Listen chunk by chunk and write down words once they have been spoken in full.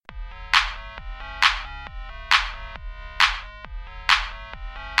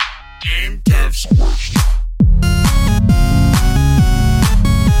Game Devs Quest.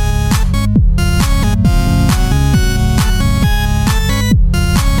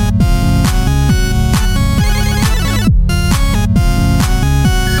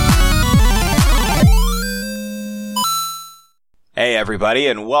 Hey everybody,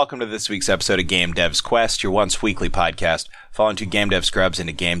 and welcome to this week's episode of Game Devs Quest, your once weekly podcast, following two game dev scrubs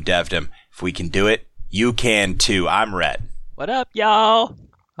into game devdom. If we can do it, you can too. I'm Rhett. What up, y'all?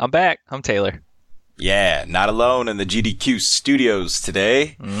 I'm back. I'm Taylor. Yeah, not alone in the GDQ studios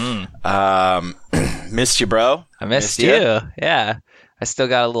today. Missed you, bro. I missed you. Yeah. I still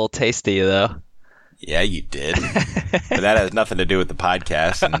got a little taste of you, though. Yeah, you did. But that has nothing to do with the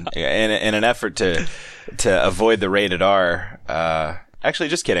podcast. And in an effort to avoid the rated R, actually,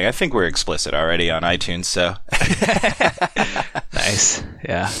 just kidding. I think we're explicit already on iTunes, so. Nice.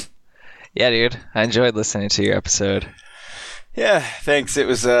 Yeah. Yeah, dude. I enjoyed listening to your episode. Yeah, thanks. It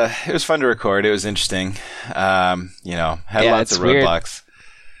was fun to record. It was interesting. Had lots of roadblocks.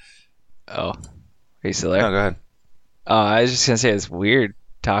 Weird. Oh, are you still there? No, go ahead. Oh, I was just gonna say it's weird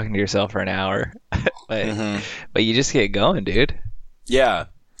talking to yourself for an hour, but you just get going, dude. Yeah,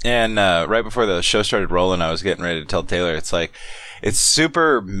 and right before the show started rolling, I was getting ready to tell Taylor it's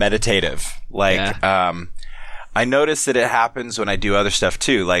super meditative. I notice that it happens when I do other stuff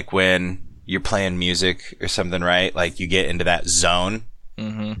too, like when you're playing music or something, right? Like you get into that zone,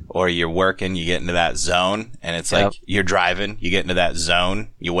 or you're working, you get into that zone, and it's like you're driving, you get into that zone,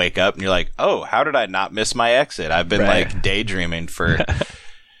 you wake up, and you're like, oh, how did I not miss my exit? I've been like daydreaming for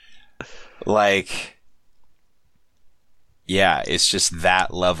it's just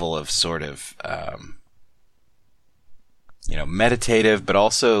that level of sort of, meditative, but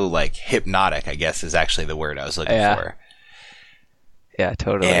also like hypnotic, I guess is actually the word I was looking for. Yeah,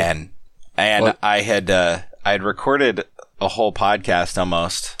 totally. And I had recorded a whole podcast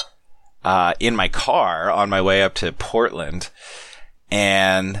almost in my car on my way up to Portland,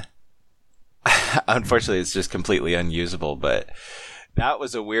 and unfortunately it's just completely unusable. But that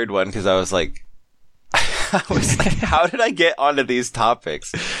was a weird one because I was like, how did I get onto these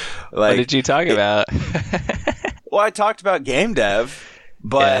topics? What did you talk about? Well, I talked about game dev,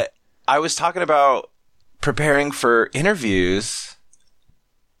 but I was talking about preparing for interviews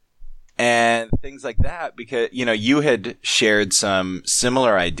and things like that because, you had shared some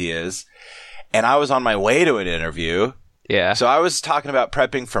similar ideas and I was on my way to an interview. Yeah. So I was talking about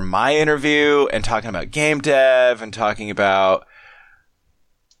prepping for my interview and talking about game dev and talking about,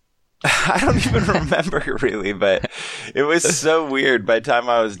 I don't even remember really, but it was so weird. By the time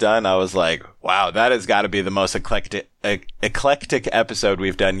I was done, I was like, wow, that has got to be the most eclectic episode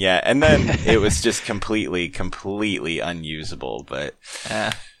we've done yet. And then it was just completely unusable, but.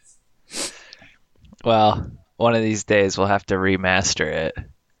 Well, one of these days we'll have to remaster it.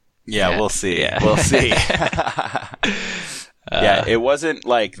 Yeah, we'll see. Yeah. We'll see. It wasn't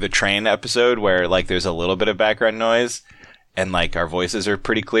like the train episode where like there's a little bit of background noise and like our voices are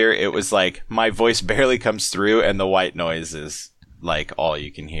pretty clear. It was like my voice barely comes through and the white noise is like all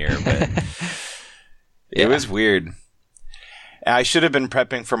you can hear. But it was weird. I should have been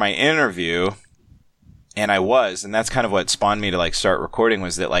prepping for my interview. And I was, and that's kind of what spawned me to like start recording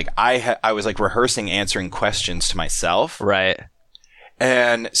was that like I was like rehearsing answering questions to myself. Right.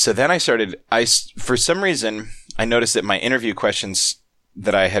 And so then for some reason, I noticed that my interview questions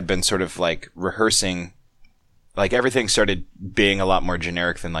that I had been sort of like rehearsing, like everything started being a lot more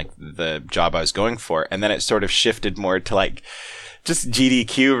generic than like the job I was going for. And then it sort of shifted more to like just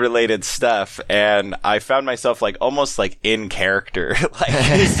GDQ related stuff. And I found myself like almost like in character,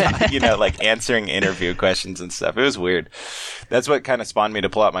 like, like answering interview questions and stuff. It was weird. That's what kind of spawned me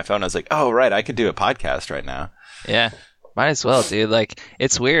to pull out my phone. I was like, oh, right. I could do a podcast right now. Yeah. Might as well, dude. Like,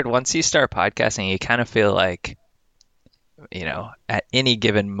 it's weird. Once you start podcasting, you kind of feel like, at any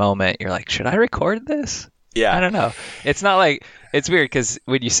given moment, you're like, should I record this? Yeah. I don't know. It's not like, it's weird because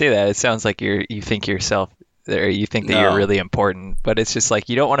when you say that, it sounds like you think yourself, or you think that you're really important, but it's just like,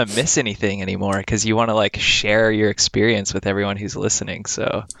 you don't want to miss anything anymore because you want to like share your experience with everyone who's listening.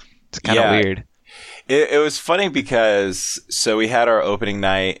 So it's kind of weird. It was funny because, so we had our opening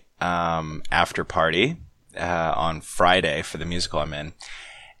night after party on Friday for the musical I'm in.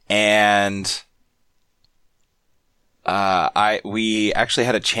 And we actually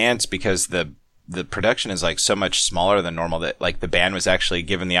had a chance because the production is like so much smaller than normal that like the band was actually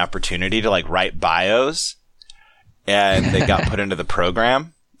given the opportunity to like write bios and they got put into the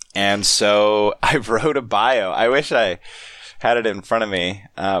program. And so I wrote a bio. I wish I had it in front of me.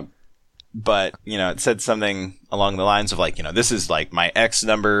 But, it said something along the lines of like, this is like my X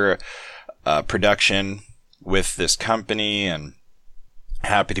number production with this company and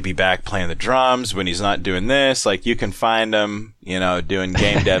happy to be back playing the drums when he's not doing this. Like, you can find him, doing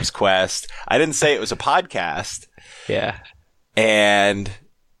Game Devs Quest. I didn't say it was a podcast. Yeah. And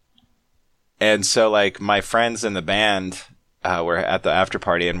so, like, my friends in the band were at the after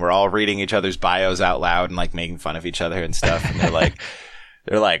party, and we're all reading each other's bios out loud and, like, making fun of each other and stuff. And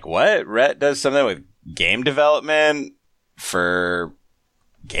they're like, what? Rhett does something with game development for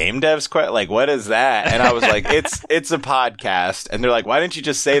Game Devs Quest? Like, what is that? And I was like, it's a podcast. And they're like, why didn't you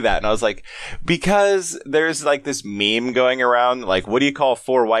just say that? And I was like, because there's like this meme going around, like, what do you call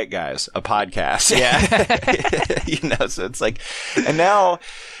 4 white guys? A podcast. Yeah. So it's like, and now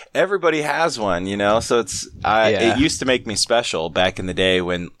everybody has one, so it's, it used to make me special back in the day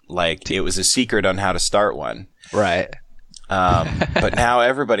when, like, it was a secret on how to start one. Right. But now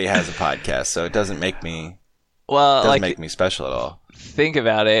everybody has a podcast, so it doesn't make me, make me special at all. Think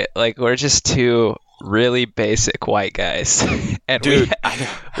about it. Like, we're just 2 really basic white guys. And dude,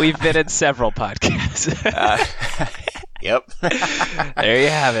 we've been in several podcasts. Yep. There you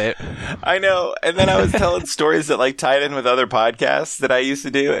have it. I know. And then I was telling stories that, like, tied in with other podcasts that I used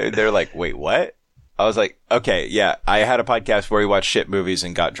to do. And they're like, wait, what? I was like, okay, yeah, I had a podcast where we watched shit movies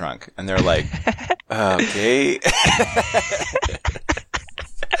and got drunk. And they're like, okay.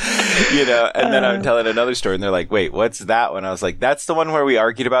 And then I'm telling another story and they're like, wait, what's that one? I was like, that's the one where we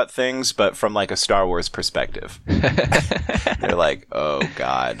argued about things, but from, like, a Star Wars perspective. They're like, oh,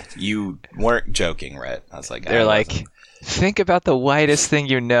 God, you weren't joking, Rhett. I was like, they're like, think about the whitest thing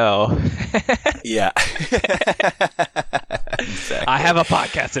you know. Yeah. Exactly. I have a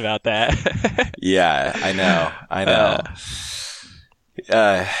podcast about that. Yeah, I know.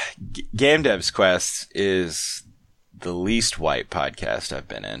 Game Devs Quest is the least white podcast I've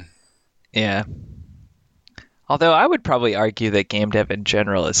been in. Yeah. Although I would probably argue that game dev in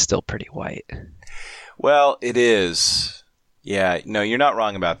general is still pretty white. Well, it is. Yeah, no, you're not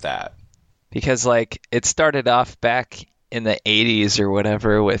wrong about that. Because, like, it started off back in the 80s or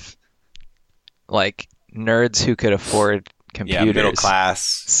whatever with, like, nerds who could afford computers. Yeah, middle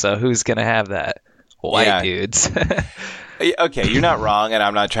class. So who's going to have that? White dudes. Okay, you're not wrong, and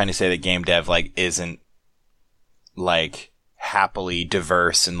I'm not trying to say that game dev, like, isn't, like, happily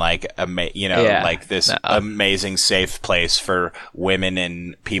diverse and, like, like this amazing safe place for women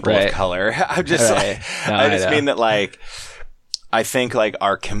and people of color. I'm just I just mean that, like, I think, like,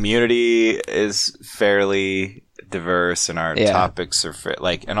 our community is fairly diverse and our topics are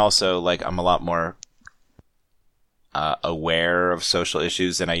like, and also, like, I'm a lot more aware of social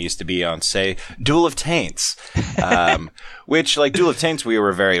issues than I used to be on, say, Duel of Taints, which, like, Duel of Taints, we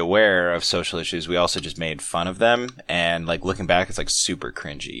were very aware of social issues. We also just made fun of them, and, like, looking back, it's, like, super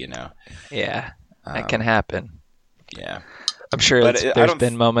cringy, Yeah, that can happen. Yeah. I'm sure there's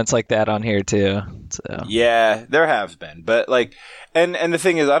been moments like that on here too. So. Yeah, there have been, but, like, and the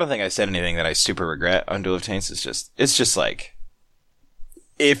thing is, I don't think I said anything that I super regret on Duel of Taints. It's just like,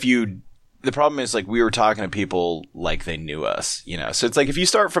 the problem is, like, we were talking to people like they knew us, so it's like, if you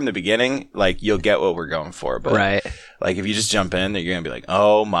start from the beginning, like, you'll get what we're going for, but like, if you just jump in, you're gonna be like,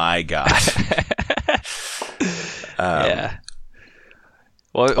 oh my god. Yeah.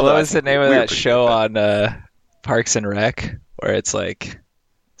 What was the name of that show on Parks and Rec? Where it's like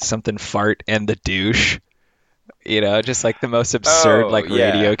something fart and the douche, just like the most absurd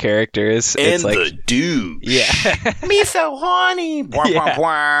radio characters. And it's like the douche. Yeah. Me so horny.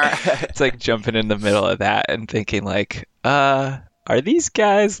 It's like jumping in the middle of that and thinking, like, are these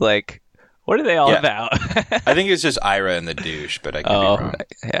guys, like, what are they all about? I think it's just Ira and the douche, but I could be wrong.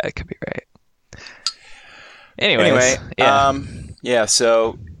 Yeah, it could be right. Anyway,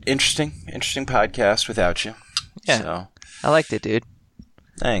 so interesting podcast without you. Yeah. So. I liked it, dude.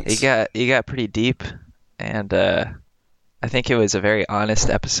 Thanks. You got pretty deep, and I think it was a very honest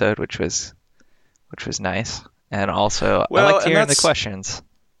episode, which was nice. And also, I liked hearing the questions.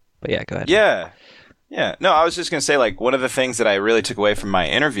 But yeah, go ahead. Yeah. No, I was just gonna say, like, one of the things that I really took away from my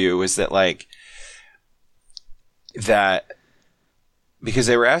interview was that, like, because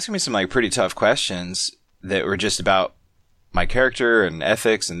they were asking me some, like, pretty tough questions that were just about my character and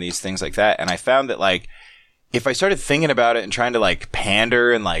ethics and these things like that, and I found that, like, if I started thinking about it and trying to, like,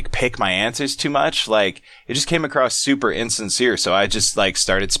 pander and, like, pick my answers too much, like, it just came across super insincere. So I just, like,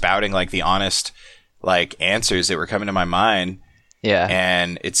 started spouting, like, the honest, like, answers that were coming to my mind. Yeah.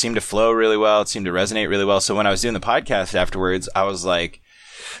 And it seemed to flow really well. It seemed to resonate really well. So when I was doing the podcast afterwards, I was like,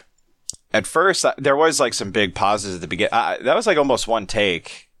 at first, there was, like, some big pauses at the beginning. That was, like, almost one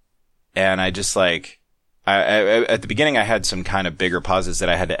take. And I just, like, at the beginning, I had some kind of bigger pauses that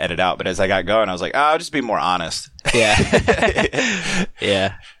I had to edit out. But as I got going, I was like, I'll just be more honest. Yeah.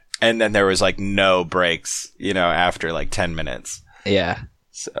 Yeah. And then there was, like, no breaks, after, like, 10 minutes. Yeah.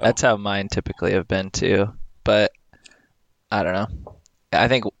 So That's how mine typically have been too. But I don't know. I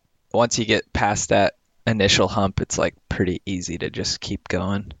think once you get past that initial hump, it's like pretty easy to just keep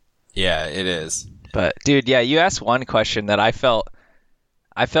going. yeah, it is. But dude, yeah, you asked one question that I felt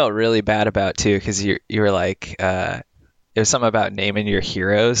really bad about too, because you were like, it was something about naming your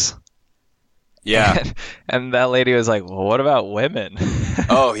heroes. Yeah. And that lady was like, well, what about women?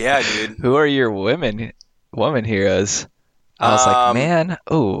 Oh yeah, dude. Who are your women heroes? I was like, man,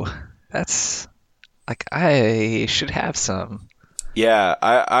 that's like, I should have some. Yeah,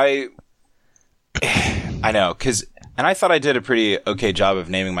 I know, and I thought I did a pretty okay job of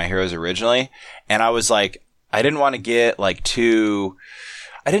naming my heroes originally, and I was like, I didn't want to get like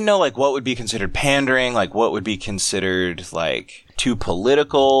I didn't know like what would be considered pandering, like what would be considered like too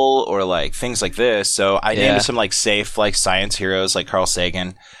political or like things like this. So I named some like safe like science heroes like Carl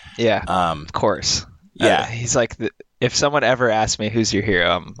Sagan. Yeah, of course. Yeah, he's like, if someone ever asked me who's your hero,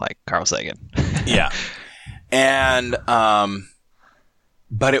 I'm like Carl Sagan. Yeah, and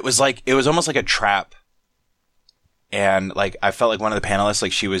but it was almost like a trap. And like I felt like one of the panelists,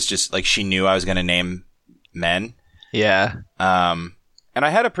 like she was just like she knew I was going to name men. Yeah. And I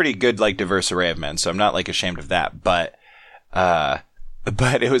had a pretty good like diverse array of men, so I'm not like ashamed of that. But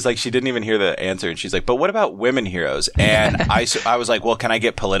it was like she didn't even hear the answer, and she's like, "But what about women heroes?" And I was like, "Well, can I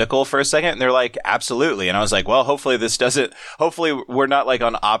get political for a second?" And they're like, "Absolutely." And I was like, "Well, hopefully we're not like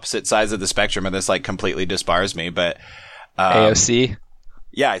on opposite sides of the spectrum, and this like completely disbars me." But AOC.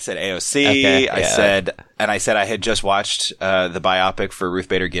 Yeah, I said AOC. Okay, I said I had just watched the biopic for Ruth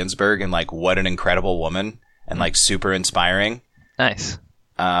Bader Ginsburg, and like what an incredible woman, and like super inspiring. Nice.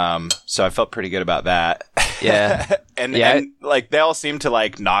 So I felt pretty good about that. Yeah. and like they all seemed to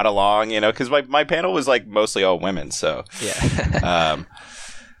like nod along, you know, because my panel was like mostly all women. So yeah.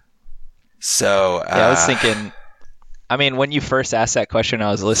 So I was thinking. I mean, when you first asked that question, I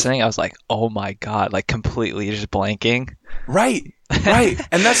was listening. I was like, "Oh my god!" Like completely just blanking. Right.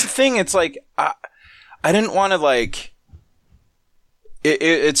 And that's the thing. It's like I didn't want to like.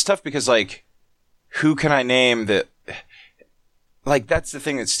 It's tough because like, who can I name that? Like that's the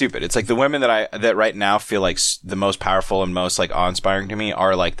thing that's stupid. It's like the women that right now feel like the most powerful and most like awe-inspiring to me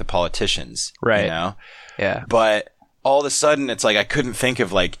are like the politicians, right? You know, yeah. But all of a sudden, it's like I couldn't think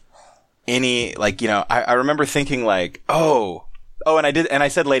of like any like, you know. I remember thinking like, and I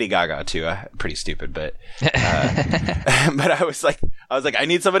said Lady Gaga too. Pretty stupid, but but I was like I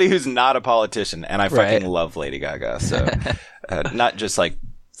need somebody who's not a politician, and I fucking love Lady Gaga. So not just like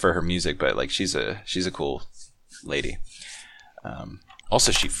for her music, but like she's a cool lady.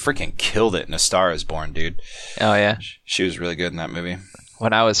 Also, she freaking killed it in A Star Is Born, dude. Oh yeah, she was really good in that movie.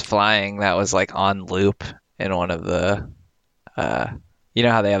 When I was flying, that was like on loop in one of the, you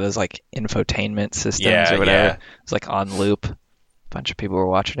know how they have those like infotainment systems or whatever. Yeah. It's like on loop. A bunch of people were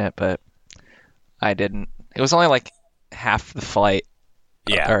watching it, but I didn't. It was only like half the flight.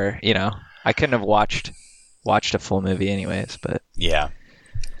 Yeah. Or you know, I couldn't have watched a full movie anyways. But yeah.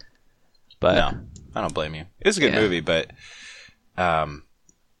 But no, I don't blame you. It's a good movie, but.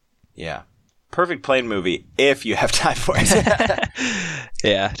 Yeah. Perfect plane movie if you have time for it.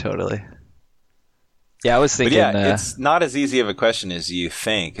 Yeah, totally. Yeah, I was thinking. But yeah, it's not as easy of a question as you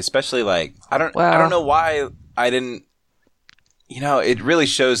think, especially like I don't know why I didn't. You know, it really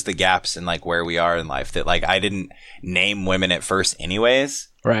shows the gaps in like where we are in life that like I didn't name women at first, anyways.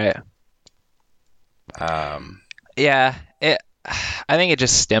 Right. Yeah, I think it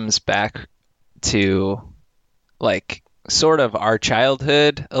just stems back to like sort of our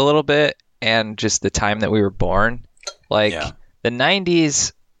childhood a little bit and just the time that we were born. Like the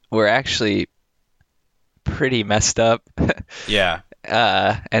 90s were actually pretty messed up. Yeah.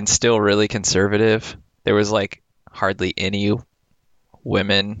 And still really conservative. There was like hardly any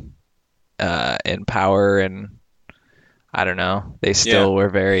women in power, and I don't know. They still were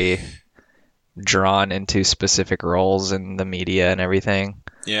very drawn into specific roles in the media and everything.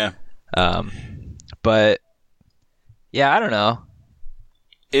 Yeah. But yeah, I don't know.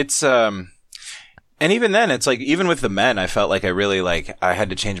 It's and even then, it's like even with the men, I felt like I had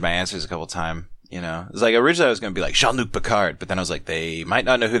to change my answers a couple times. You know, it's like originally I was going to be like Jean-Luc Picard, but then I was like, they might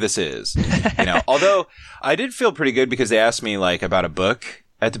not know who this is. You know, although I did feel pretty good because they asked me like about a book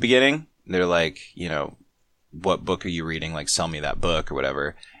at the beginning. They're like, you know, what book are you reading? Like, sell me that book or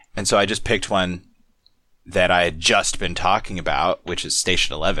whatever. And so I just picked one that I had just been talking about, which is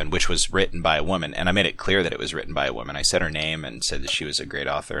Station 11, which was written by a woman. And I made it clear that it was written by a woman. I said her name and said that she was a great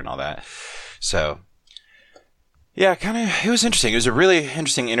author and all that. So yeah, it was interesting. It was a really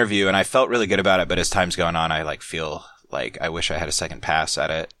interesting interview, and I felt really good about it. But as time's going on, I like feel like I wish I had a second pass at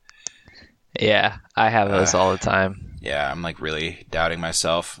it. Yeah, I have those all the time. Yeah, I'm like really doubting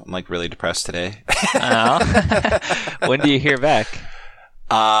myself. I'm like really depressed today. Oh. When do you hear back?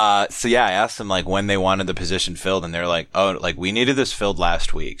 So yeah, I asked them like when they wanted the position filled, and they're like, oh, like we needed this filled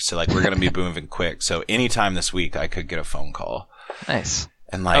last week, so like we're gonna be moving quick. So anytime this week, I could get a phone call. Nice.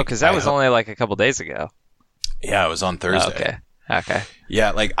 And like, because that was only like a couple days ago. Yeah, it was on Thursday. Okay.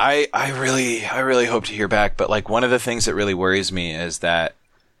 Yeah, like I really hope to hear back, but like one of the things that really worries me is that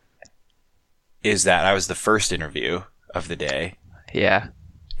I was the first interview of the day. Yeah.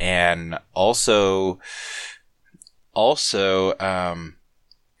 And also,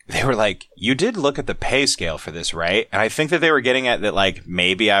 they were like, you did look at the pay scale for this, right? And I think that they were getting at that, like,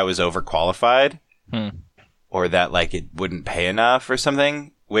 maybe I was overqualified or that, like, it wouldn't pay enough or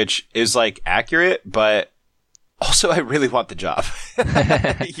something, which is, like, accurate, but also I really want the job.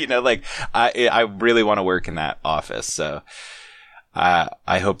 You know, like, I really want to work in that office. So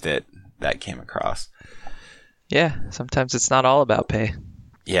I hope that came across. Yeah, sometimes it's not all about pay.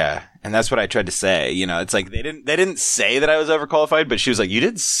 Yeah, and that's what I tried to say. You know, it's like they didn't say that I was overqualified, but she was like, "You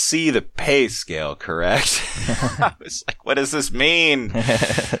did see the pay scale, correct?" I was like, "What does this mean?"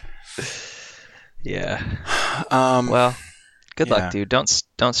 Yeah. Well, good luck, dude.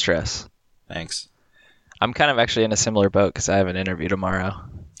 Don't stress. Thanks. I'm kind of actually in a similar boat because I have an interview tomorrow.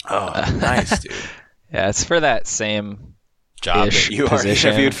 Oh, nice, dude. Yeah, it's for that same job that you position.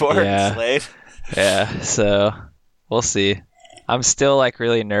 Are interviewed for. Yeah. Slade. Yeah. So we'll see. I'm still like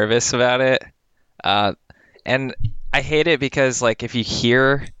really nervous about it. And I hate it because like if you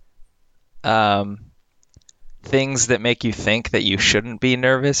hear things that make you think that you shouldn't be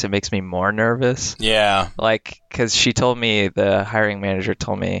nervous, it makes me more nervous. Yeah. Like, because the hiring manager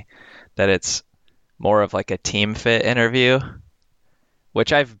told me that it's more of like a team fit interview,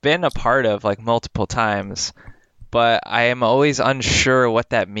 which I've been a part of like multiple times, but I am always unsure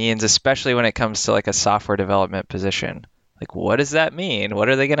what that means, especially when it comes to like a software development position. Like, what does that mean? What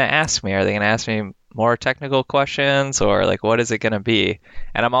are they going to ask me? Are they going to ask me more technical questions, or like, what is it going to be?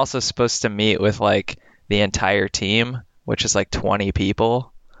 And I'm also supposed to meet with like the entire team, which is like 20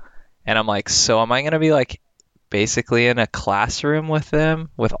 people. And I'm like, so am I going to be like basically in a classroom with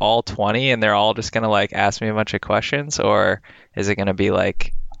them with all 20 and they're all just going to like ask me a bunch of questions? Or is it going to be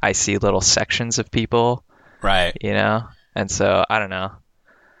like I see little sections of people? Right. You know? And so I don't know.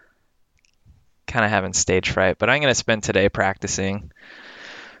 Kind of having stage fright, but I'm going to spend today practicing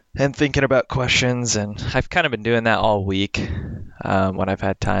and thinking about questions, and I've kind of been doing that all week when I've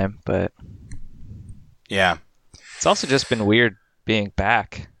had time, but yeah, it's also just been weird being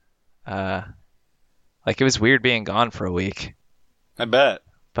back. Like it was weird being gone for a week. I bet.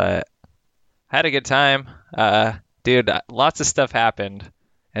 But I had a good time. Dude, lots of stuff happened,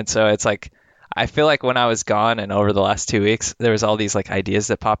 and so it's like I feel like when I was gone and over the last 2 weeks, there was all these like ideas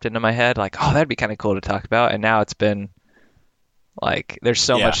that popped into my head, like, oh, that'd be kind of cool to talk about. And now it's been like, there's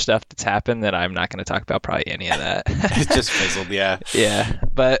so much stuff that's happened that I'm not going to talk about probably any of that. It just fizzled, yeah. Yeah.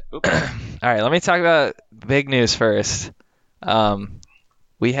 But all right, let me talk about big news first.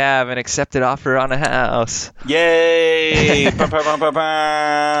 We have an accepted offer on a house. Yay!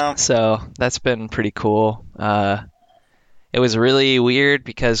 So that's been pretty cool. It was really weird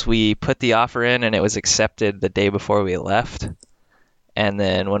because we put the offer in and it was accepted the day before we left. And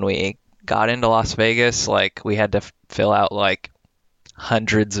then when we got into Las Vegas, like we had to fill out like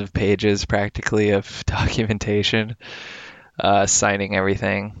hundreds of pages practically of documentation, signing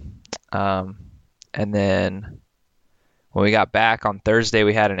everything. And then when we got back on Thursday,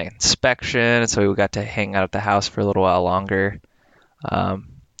 we had an inspection. So we got to hang out at the house for a little while longer.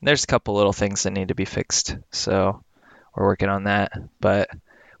 There's a couple little things that need to be fixed. So we're working on that, but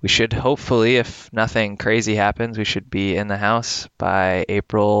we should hopefully, if nothing crazy happens, we should be in the house by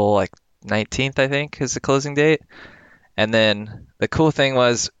April like 19th, I think, is the closing date. And then the cool thing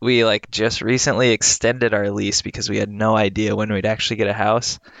was we like just recently extended our lease because we had no idea when we'd actually get a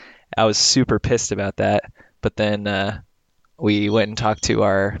house. I was super pissed about that, but then we went and talked to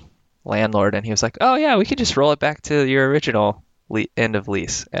our landlord and he was like, oh yeah, we could just roll it back to your original end of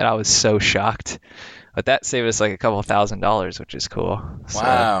lease. And I was so shocked. But that saved us like a couple $1,000, which is cool. So,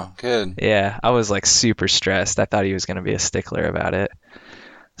 wow, good. Yeah, I was like super stressed. I thought he was going to be a stickler about it.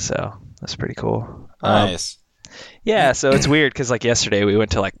 So that's pretty cool. Nice. Yeah, so it's weird because like yesterday we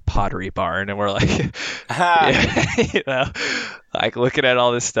went to like Pottery Barn and we're like, you know, like looking at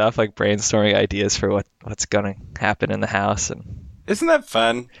all this stuff, like brainstorming ideas for what's going to happen in the house. And isn't that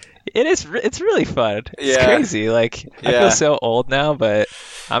fun? It is. It's really fun. It's yeah. crazy. Like I feel so old now, but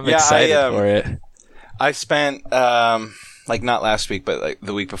I'm excited for it. I spent like not last week, but like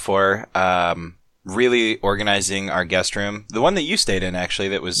the week before, really organizing our guest room. The one that you stayed in, actually,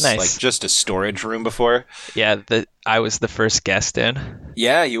 that was Nice. like just a storage room before. Yeah, I was the first guest in.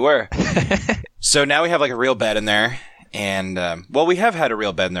 Yeah, you were. So now we have like a real bed in there. And, well, we have had a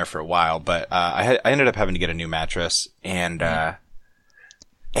real bed in there for a while, but I ended up having to get a new mattress. And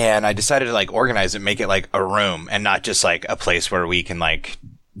I decided to like organize it, make it like a room and not just like a place where we can like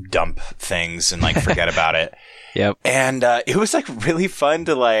dump things and like forget about it. Yep. And it was like really fun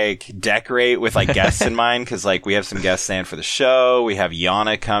to like decorate with like guests in mind, because like we have some guests staying for the show. We have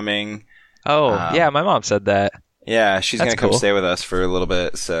Yana coming. Oh, yeah, my mom said that. Yeah, she's That's gonna come cool. stay with us for a little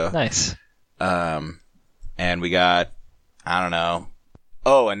bit. So Nice. and we got, I don't know.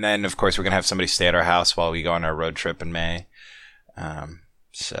 Oh, and then of course we're gonna have somebody stay at our house while we go on our road trip in May.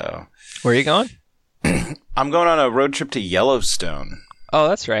 So Where are you going? I'm going on a road trip to Yellowstone. Oh,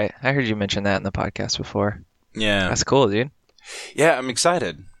 that's right. I heard you mention that in the podcast before. Yeah. That's cool, dude. Yeah, I'm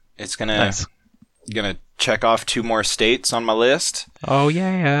excited. It's gonna check off 2 more states on my list. Oh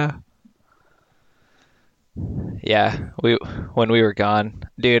yeah. Yeah, when we were gone,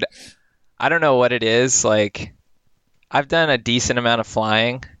 dude, I don't know what it is. Like, I've done a decent amount of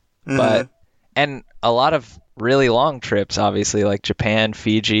flying, but and a lot of really long trips, obviously, like Japan,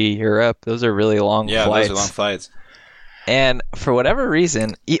 Fiji, Europe. Those are really long flights. Those are long flights. And for whatever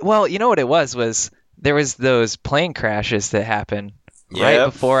reason, well, you know what it was there was those plane crashes that happened right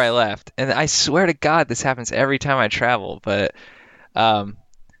before I left. And I swear to God, this happens every time I travel, but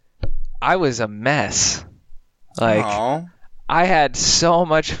I was a mess. Like, Aww. I had so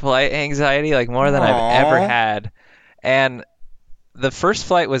much flight anxiety, like more than I've ever had. And the first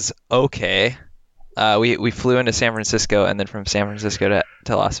flight was okay. We flew into San Francisco and then from San Francisco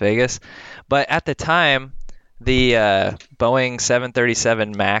to Las Vegas. But at the time, the Boeing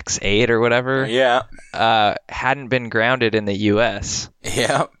 737 MAX 8 or whatever hadn't been grounded in the U.S.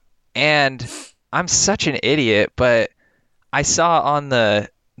 Yeah. And I'm such an idiot, but I saw on the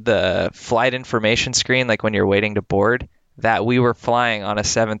flight information screen, like when you're waiting to board, that we were flying on a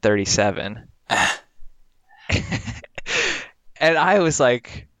 737. And I was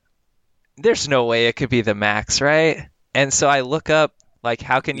like, there's no way it could be the MAX, right? And so I look up, like,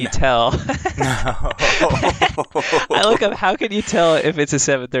 how can you tell? I look up, how can you tell if it's a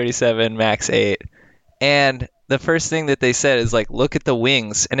 737 MAX 8? And the first thing that they said is, like, look at the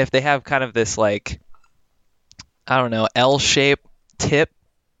wings. And if they have kind of this, like, I don't know, L-shaped tip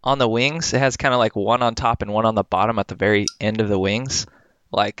on the wings, it has kind of like one on top and one on the bottom at the very end of the wings.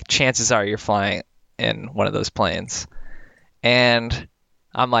 Like, chances are you're flying in one of those planes. And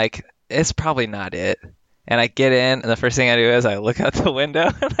I'm like, it's probably not it. And I get in, and the first thing I do is I look out the window,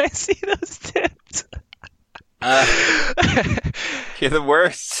 and I see those tips. You're the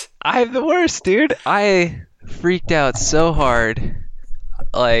worst. I'm the worst, dude. I freaked out so hard.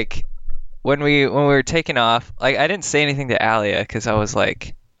 Like, when we were taking off, like, I didn't say anything to Alia, because I was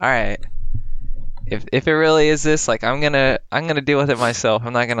like, all right, if it really is this, like, I'm gonna deal with it myself.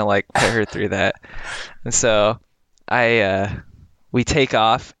 I'm not gonna, like, put her through that. And so we take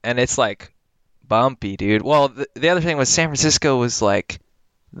off, and it's like bumpy, dude. Well, the other thing was San Francisco was like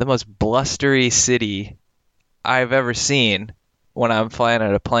the most blustery city I've ever seen when I'm flying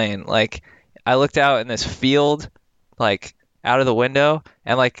at a plane. Like, I looked out in this field, like, out of the window,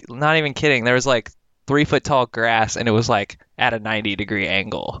 and, like, not even kidding, there was like 3-foot tall grass, and it was like at a 90-degree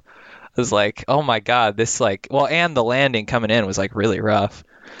angle. I was like, oh my God, this, like, well, and the landing coming in was like really rough.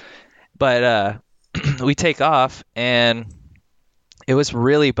 But we take off, and it was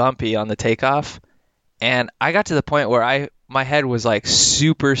really bumpy on the takeoff, and I got to the point where my head was like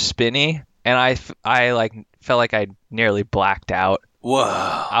super spinny, and I like felt like I nearly blacked out. Whoa.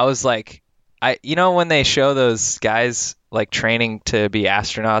 I was like, you know when they show those guys like training to be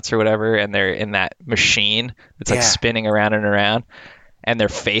astronauts or whatever, and they're in that machine that's like spinning around and around, and their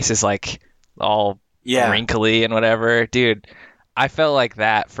face is like all wrinkly and whatever. Dude, I felt like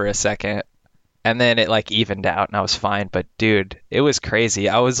that for a second. And then it like evened out and I was fine. But dude, it was crazy.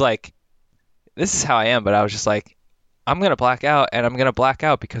 I was like, this is how I am. But I was just like, I'm going to black out, and I'm going to black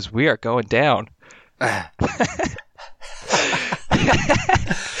out because we are going down.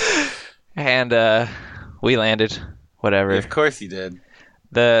 And we landed, whatever. Of course you did.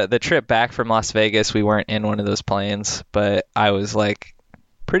 The trip back from Las Vegas, we weren't in one of those planes, but I was like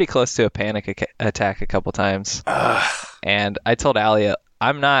pretty close to a panic attack a couple times. And I told Alia,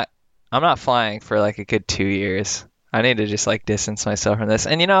 I'm not flying for like a good 2 years. I need to just like distance myself from this.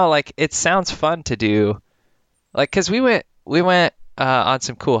 And you know, like, it sounds fun to do, like, cause we went on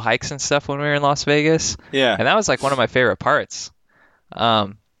some cool hikes and stuff when we were in Las Vegas. Yeah. And that was like one of my favorite parts.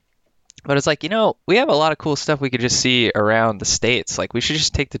 But it's like, you know, we have a lot of cool stuff we could just see around the States. Like, we should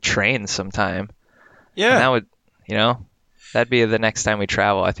just take the train sometime. Yeah. And that would, that'd be the next time we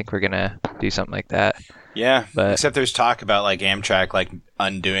travel. I think we're going to do something like that. Yeah. But, except there's talk about like Amtrak like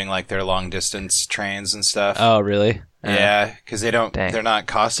undoing like their long distance trains and stuff. Oh, really? Yeah, because they're not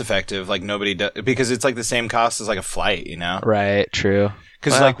cost effective. Like nobody does, because it's like the same cost as like a flight, Right. True.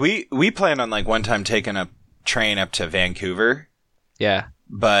 Because like we plan on like one time taking a train up to Vancouver. Yeah.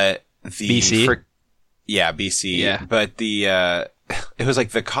 But BC. BC. Yeah. But it was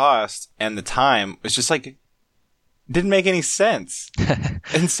like the cost and the time was just like didn't make any sense.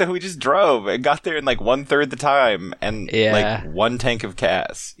 And so we just drove and got there in like 1/3 the time and like one tank of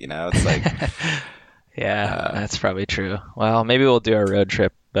gas. It's like. Yeah, that's probably true. Well, maybe we'll do a road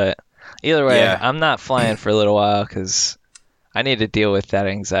trip, but either way, I'm not flying for a little while because I need to deal with that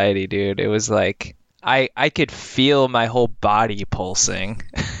anxiety, dude. It was like I could feel my whole body pulsing.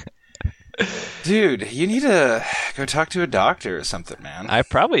 Dude, you need to go talk to a doctor or something, man. I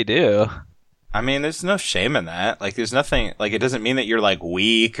probably do. I mean, there's no shame in that. Like, there's nothing. Like, it doesn't mean that you're like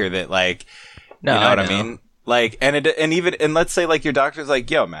weak or that like. No, you know what I mean? Like, and let's say like your doctor's like,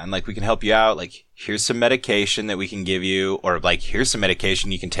 yo, man, like we can help you out. Like, here's some medication that we can give you, or like here's some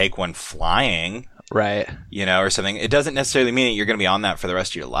medication you can take when flying, right? Or something. It doesn't necessarily mean that you're going to be on that for the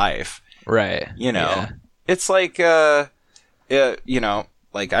rest of your life, right? It's like,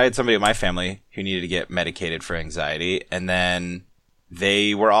 like I had somebody in my family who needed to get medicated for anxiety, and then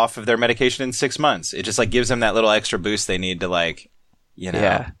they were off of their medication in 6 months. It just like gives them that little extra boost they need to like,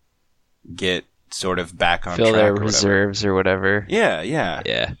 get sort of back on fill track their reserves or whatever. Yeah.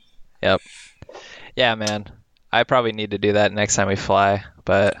 Yep. Yeah, man. I probably need to do that next time we fly,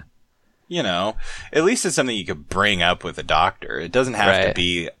 but at least it's something you could bring up with a doctor. It doesn't have to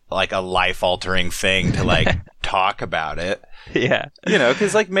be like a life-altering thing to like talk about it. Yeah.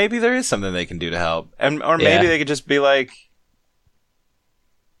 Because like maybe there is something they can do to help, or maybe they could just be like,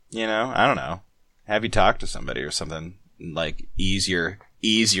 I don't know, have you talk to somebody or something, like ease your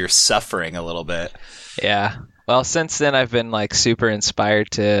suffering a little bit. Yeah. Well, since then I've been like super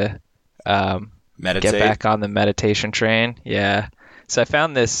inspired to meditate, get back on the meditation train. Yeah. So I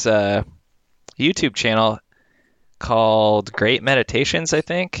found this YouTube channel called Great Meditations, I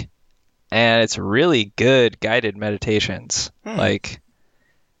think, and it's really good guided meditations. Like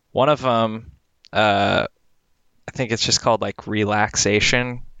one of them, I think it's just called like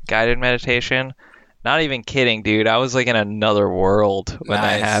relaxation guided meditation. Not even kidding, dude. I was like in another world when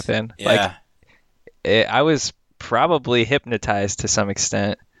that happened. Yeah. Like, I was probably hypnotized to some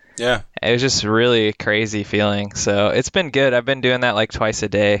extent. Yeah. It was just really crazy feeling. So it's been good. I've been doing that like twice a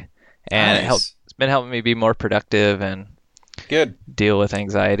day, and it's been helping me be more productive and good deal with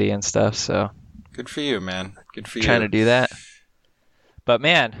anxiety and stuff. So good for you, man. Good for you. Trying to do that. But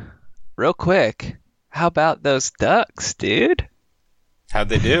man, real quick, how about those Ducks, dude? How'd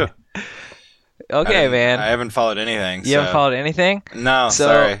they do? Okay, man. I haven't followed anything. You haven't followed anything? No,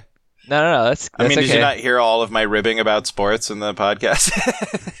 sorry. No. That's did okay. you not hear all of my ribbing about sports in the podcast?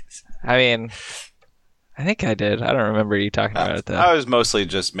 I mean, I think I did. I don't remember you talking about it, though. I was mostly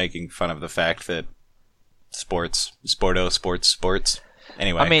just making fun of the fact that sports.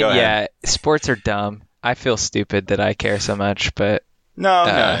 Anyway, I mean, go ahead. sports are dumb. I feel stupid that I care so much, but...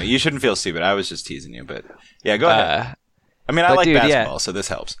 No, you shouldn't feel stupid. I was just teasing you, but... Yeah, go ahead. I mean, I like basketball, so this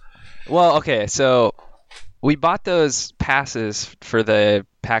helps. Well, okay, so we bought those passes for the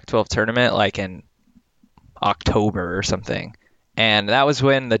Pac-12 tournament like in October or something. And that was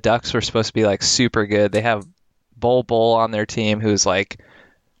when the Ducks were supposed to be like super good. They have Bol Bol on their team who's like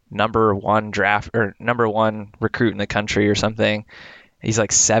number one recruit in the country or something. He's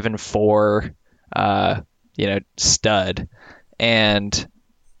like 7'4", stud. And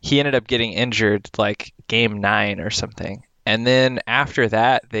he ended up getting injured like game 9 or something. And then after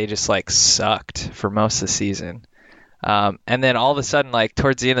that, they just like sucked for most of the season. And then all of a sudden, like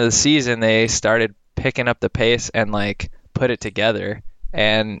towards the end of the season, they started picking up the pace and like put it together.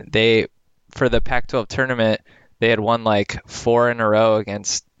 And for the Pac-12 tournament, they had won like 4 in a row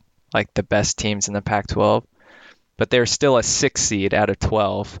against like the best teams in the Pac-12. But they're still a 6 seed out of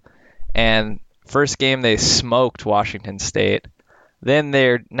 12. And first game, they smoked Washington State. Then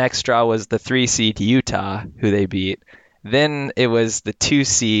their next draw was the 3 seed Utah, who they beat. Then it was the 2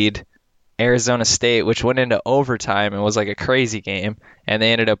 seed Arizona State, which went into overtime and was like a crazy game, and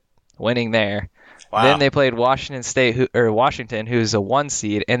they ended up winning there. Wow. Then they played Washington, who's a 1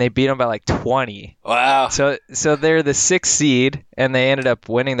 seed, and they beat them by like 20. Wow. So they're the 6th seed, and they ended up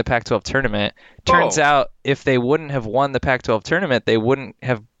winning the Pac-12 tournament. Turns out if they wouldn't have won the Pac-12 tournament, they wouldn't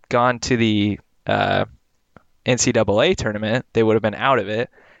have gone to the NCAA tournament. They would have been out of it.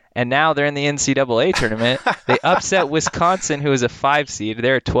 and now they're in the NCAA tournament. They upset Wisconsin, who was a 5 seed.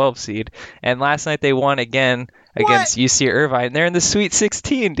 They're a 12 seed. And last night they won again against UC Irvine. They're in the Sweet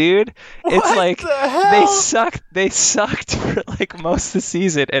 16, dude. It's What like the hell? they sucked for like most of the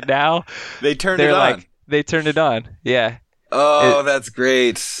season, and now They turned they're it on. like they turned it on. Yeah. Oh, that's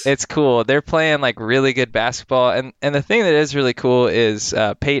great. It's cool. They're playing like really good basketball, and the thing that is really cool is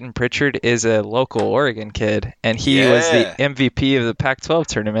Peyton Pritchard is a local Oregon kid, and he was the MVP of the Pac-12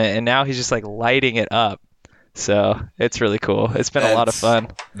 tournament, and now he's just like lighting it up. So it's really cool. It's been a lot of fun.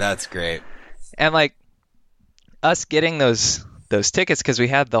 That's great. And like us getting those tickets, because we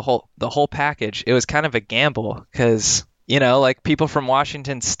had the whole package. It was kind of a gamble because, you know, like people from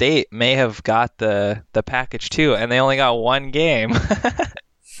Washington State may have got the package too, and they only got one game.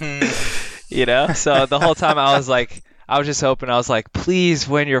 You know, so the whole time I was just hoping, I was like, please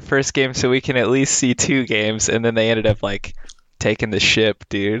win your first game so we can at least see 2 games, and then they ended up like taking the ship,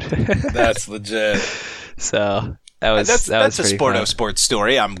 dude. That's legit. So that's a pretty fun. sports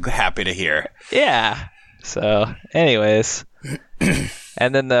story. I'm happy to hear. Yeah. So, anyways.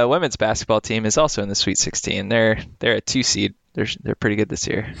 And then the women's basketball team is also in the Sweet 16. They're a 2 seed. They're pretty good this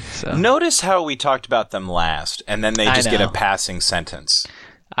year. So notice how we talked about them last, and then they just get a passing sentence.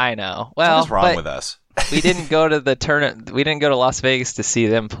 I know. Well, what's wrong with us? We didn't go to the tournament. We didn't go to Las Vegas to see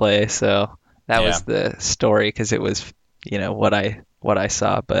them play, so that was the story, because it was, you know, what I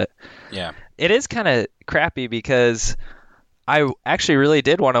saw. But yeah, it is kind of crappy because I actually really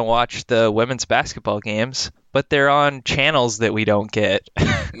did want to watch the women's basketball games, but they're on channels that we don't get.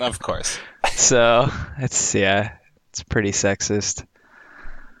 Of course. So it's pretty sexist.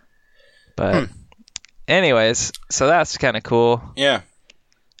 But anyways, so that's kind of cool. Yeah.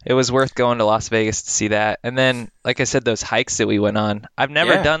 It was worth going to Las Vegas to see that. And then, like I said, those hikes that we went on. I've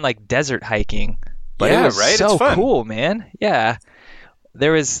never done like desert hiking, but it was so cool, man. Yeah.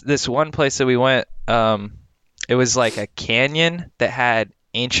 There was this one place that we went, it was like a canyon that had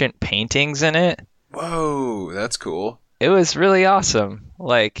ancient paintings in it. Whoa, that's cool. It was really awesome.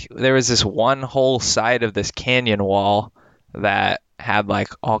 Like, there was this one whole side of this canyon wall that had like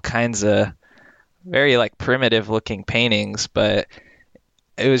all kinds of very like primitive looking paintings, but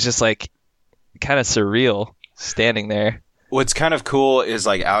it was just like kind of surreal standing there. What's kind of cool is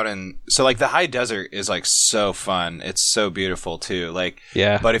like so like the high desert is like so fun. It's so beautiful too. Like,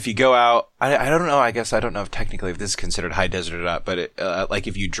 yeah. But if you go out, I don't know. I guess I don't know if technically if this is considered high desert or not. But like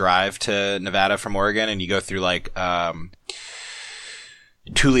if you drive to Nevada from Oregon and you go through like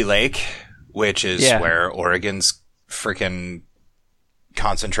Tule Lake, which is where Oregon's freaking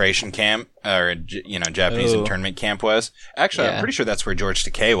concentration camp or Japanese internment camp was. Actually, I'm pretty sure that's where George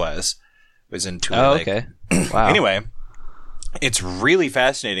Takei was in Tule Lake. Okay. Wow. Anyway. It's really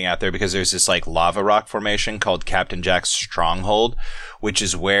fascinating out there because there's this like lava rock formation called Captain Jack's Stronghold, which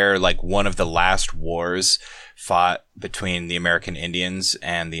is where like one of the last wars fought between the American Indians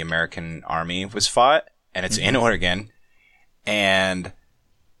and the American Army was fought. And it's in Oregon. And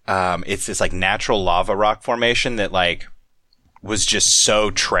it's this like natural lava rock formation that like was just so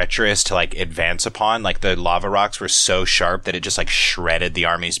treacherous to like advance upon. Like the lava rocks were so sharp that it just like shredded the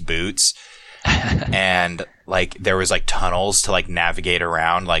Army's boots. And like there was like tunnels to like navigate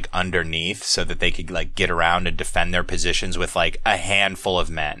around like underneath so that they could like get around and defend their positions with like a handful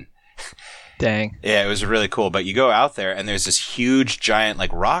of men. Dang. Yeah, it was really cool. But you go out there and there's this huge giant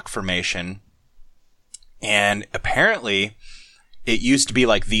like rock formation, and apparently it used to be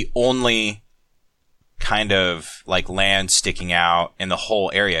like the only kind of like land sticking out in the whole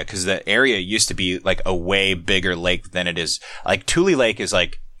area, because the area used to be like a way bigger lake than it is. Like Tule Lake is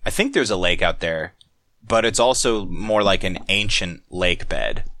like, I think there's a lake out there, but it's also more like an ancient lake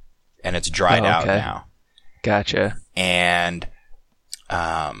bed, and it's dried out now. Gotcha. And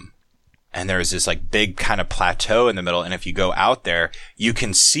there's this like big kind of plateau in the middle, and if you go out there, you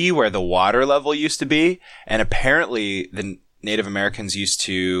can see where the water level used to be, and apparently the Native Americans used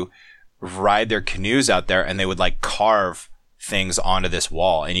to ride their canoes out there, and they would like carve things onto this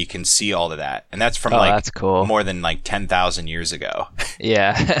wall, and you can see all of that, and that's from that's cool. More than like 10,000 years ago.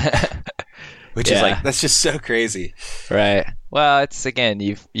 Yeah. Which is like, that's just so crazy. Right. Well, it's again,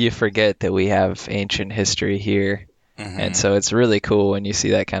 you forget that we have ancient history here, and so it's really cool when you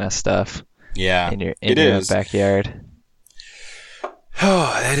see that kind of stuff. Yeah, in your backyard.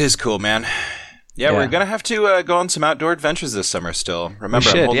 Oh, that is cool, man. Yeah, we're gonna have to go on some outdoor adventures this summer. Still, remember,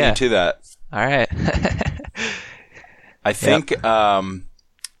 I'm holding you to that. All right. I think,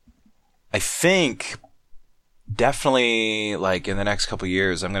 definitely like in the next couple of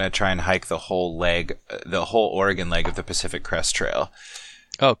years, I'm going to try and hike the whole Oregon leg of the Pacific Crest Trail.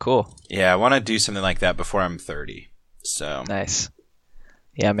 Oh, cool. Yeah. I want to do something like that before I'm 30. So nice.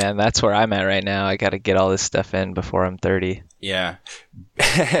 Yeah, man, that's where I'm at right now. I got to get all this stuff in before I'm 30. Yeah.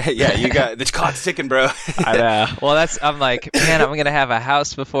 Yeah, you got the clock's ticking, bro. I know. Well, I'm like, man, I'm going to have a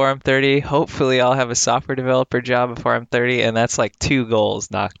house before I'm 30. Hopefully I'll have a software developer job before I'm 30. And that's like 2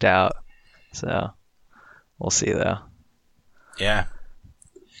 goals knocked out. So we'll see, though. Yeah.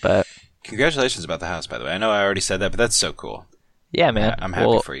 But congratulations about the house, by the way. I know I already said that, but that's so cool. Yeah, man. I'm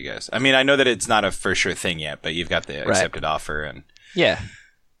happy for you guys. I mean, I know that it's not a for sure thing yet, but you've got the accepted offer. And yeah.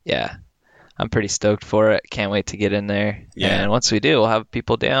 I'm pretty stoked for it. Can't wait to get in there. Yeah. And once we do, we'll have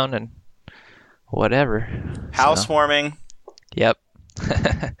people down and whatever. Housewarming. Yep.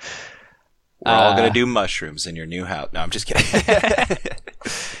 We're all going to do mushrooms in your new house. No, I'm just kidding.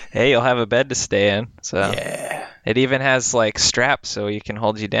 Hey, you'll have a bed to stay in. So yeah. It even has like straps so you can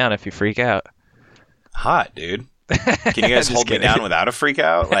hold you down if you freak out. Hot, dude. Can you guys hold me down without a freak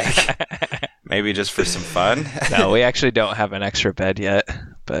out? Like, maybe just for some fun? No, we actually don't have an extra bed yet,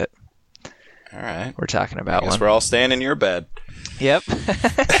 but all right. We're talking about I guess one. We're all staying in your bed. Yep.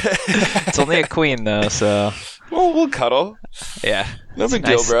 It's only a queen, though, so... Well, we'll cuddle. Yeah. No big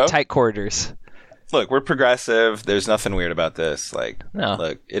deal, bro. Tight quarters. Look, we're progressive. There's nothing weird about this. Like, no.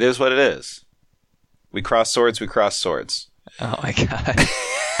 Look, it is what it is. We cross swords, we cross swords. Oh, my God.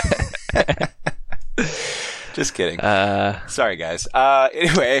 Just kidding. Sorry, guys.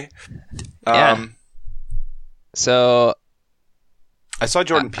 Anyway. Yeah. So... I saw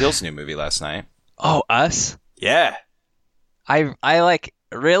Jordan Peele's new movie last night. Oh, Us? Yeah. I like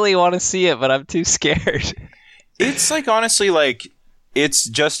really want to see it, but I'm too scared. It's like honestly like it's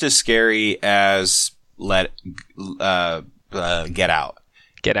just as scary as Get Out.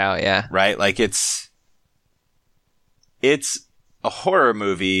 Get Out, yeah. Right? Like it's a horror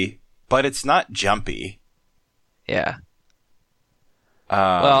movie, but it's not jumpy. Yeah.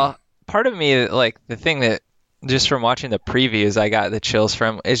 Well, part of me, like the thing that just from watching the previews I got the chills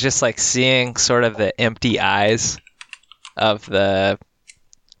from is just like seeing sort of the empty eyes of the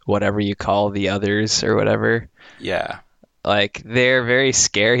whatever you call the others or whatever. Yeah. Like they're very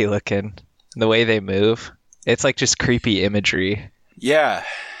scary looking. The way they move. It's like just creepy imagery. Yeah.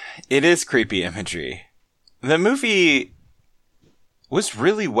 It is creepy imagery. The movie was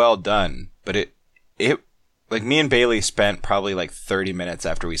really well done, but it like me and Bailey spent probably like 30 minutes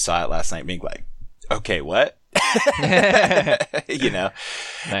after we saw it last night being like, okay, what? You know.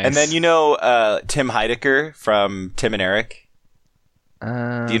 Nice. And then Tim Heidecker from Tim and Eric.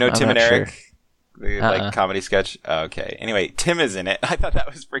 Do you know Tim and Eric? Sure. The like comedy sketch. Oh, okay. Anyway, Tim is in it. I thought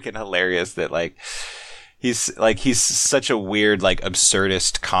that was freaking hilarious. That like he's such a weird like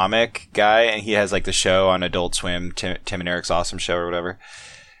absurdist comic guy, and he has like the show on Adult Swim, Tim and Eric's Awesome Show or whatever.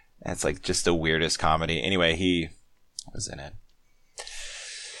 And it's like just the weirdest comedy. Anyway, he was in it.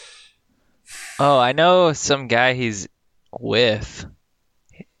 Oh, I know some guy he's with.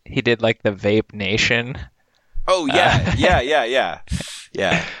 He did like the Vape Nation. Oh yeah, yeah.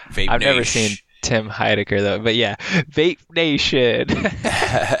 Vape I've Nation. never seen Tim Heidecker though, but yeah, Vape Nation.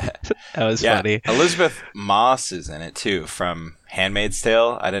 That was funny. Elizabeth Moss is in it too from Handmaid's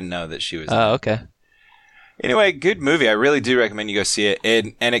Tale. I didn't know that she was. Oh, okay. Anyway, good movie. I really do recommend you go see it.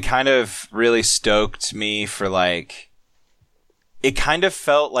 And it kind of really stoked me for like. It kind of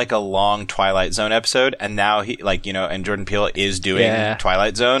felt like a long Twilight Zone episode, and now and Jordan Peele is doing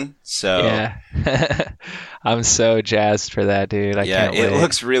Twilight Zone, so yeah. I'm so jazzed for that, dude. I can't wait. It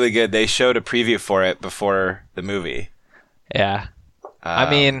looks really good. They showed a preview for it before the movie. Yeah. I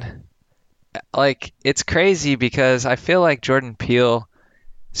mean, like, it's crazy because I feel like Jordan Peele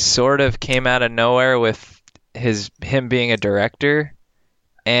sort of came out of nowhere with him being a director,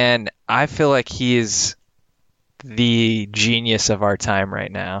 and I feel like he is the genius of our time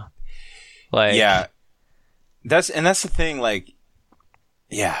right now. Like, yeah, that's the thing. Like,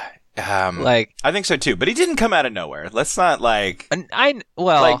 yeah, like I think so too. But he didn't come out of nowhere. Let's not like.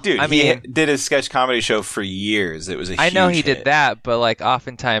 Dude, he did a sketch comedy show for years. It was a. I know he huge hit. did that, but like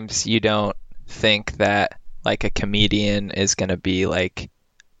oftentimes you don't think that like a comedian is going to be like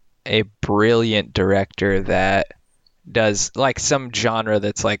a brilliant director that does like some genre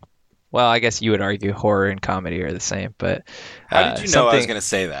that's like. Well, I guess you would argue horror and comedy are the same, but how did you know I was going to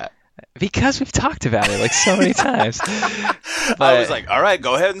say that? Because we've talked about it like so many times. But, I was like, all right,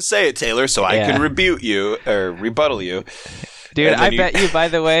 go ahead and say it, Taylor, so I can rebuttal you. Dude, I bet you, by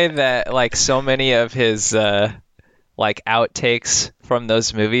the way, that like so many of his like outtakes from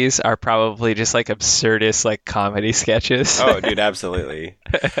those movies are probably just like absurdist like comedy sketches. Oh, dude, absolutely.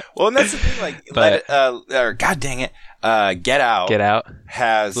 Well, and that's the thing, like, God dang it. Get Out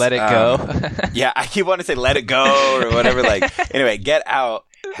has Let It Go. Yeah, I keep wanting to say Let It Go or whatever. Like, anyway, Get Out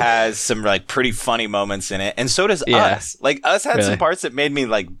has some like pretty funny moments in it, and so does Yeah. Us. Like Us had Really? some parts that made me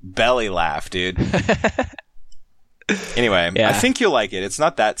like belly laugh, dude. Anyway, Yeah. I think you'll like it. It's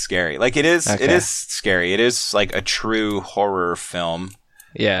not that scary. Like it is. It Okay. is scary. It is like a true horror film,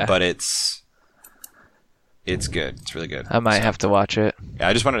 Yeah. but it's good. It's really good. I might have to watch it. Yeah,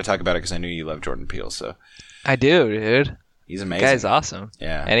 I just wanted to talk about it because I knew you love Jordan Peele, so I do, dude. he's amazing. Guy's awesome.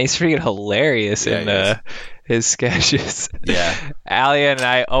 Yeah. And he's freaking hilarious Yeah, in he is. his sketches. Yeah. Allie and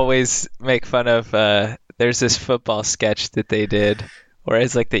I always make fun of there's this football sketch that they did where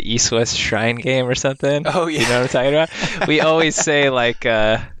it's like the East West Shrine game or something. Oh, yeah. You know what I'm talking about? We always say like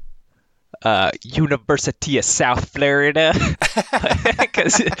University of South Florida,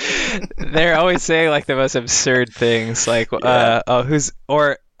 because they're always saying like the most absurd things, like Yeah. what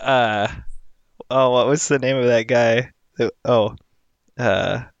was the name of that guy?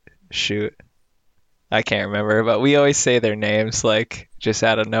 Shoot, I can't remember, but we always say their names like just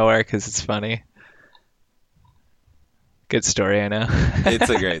out of nowhere because it's funny. Good story, I know. It's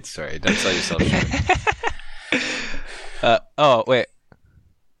a great story. Don't sell yourself short. Oh wait,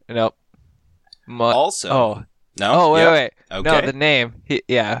 nope. Also, Oh. no. Oh, wait, Yep. wait. Okay. No, the name.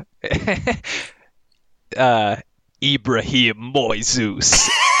 Yeah. Ibrahim Moises.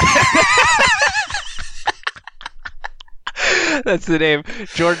 That's the name.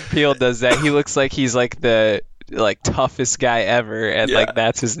 Jordan Peele does that. He looks like he's like the toughest guy ever, and Yeah. like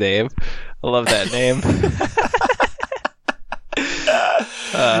that's his name. I love that name.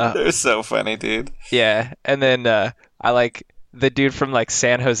 They're so funny, dude. Yeah, and then I like the dude from like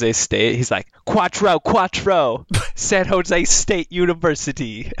San Jose State. He's like Quattro, San Jose State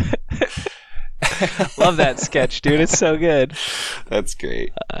University. Love that sketch, dude. It's so good. That's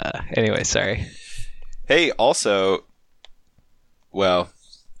great. Anyway, sorry. Hey, also, well,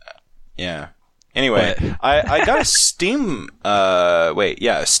 yeah. Anyway, What? I got a Steam,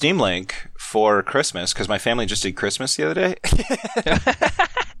 a Steam Link for Christmas because my family just did Christmas the other day.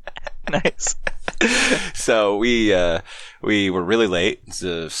 Nice. So we were really late. It's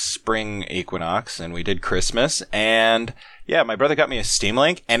a spring equinox, and we did Christmas. And yeah, my brother got me a Steam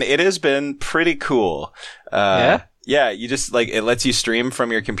Link, and it has been pretty cool. Yeah? Yeah, you just like it lets you stream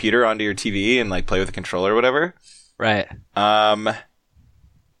from your computer onto your TV and like play with a controller or whatever. Right.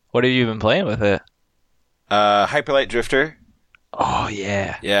 What have you been playing with it? Hyperlight Drifter. Oh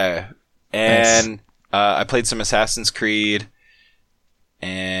yeah. Yeah. And I played some Assassin's Creed.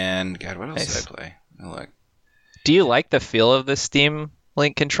 And God, what else Nice. did I play? Oh, look. Do you like the feel of the Steam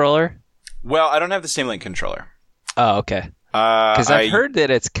Link controller? Well, I don't have the Steam Link controller. Oh, okay. Because I've I- heard that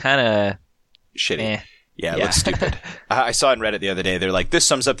it's kind of shitty. eh. Yeah, it Yeah. looks stupid. I saw on Reddit the other day. They're like, "This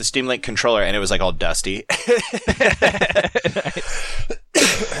sums up the Steam Link controller," and it was like all dusty.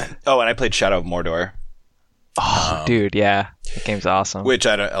 Oh, and I played Shadow of Mordor, Oh, dude, yeah, that game's awesome. which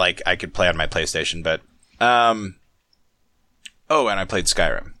I don't like. I could play on my PlayStation, but oh, and I played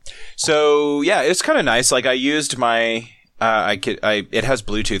Skyrim. So yeah, it's kind of nice. Like I used my it has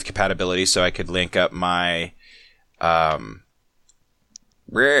Bluetooth compatibility, so I could link up my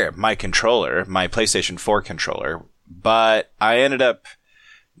my controller, my PlayStation 4 controller, but I ended up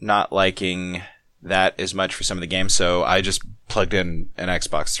not liking that as much for some of the games, so I just plugged in an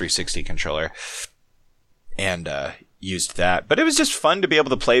Xbox 360 controller and used that. But it was just fun to be able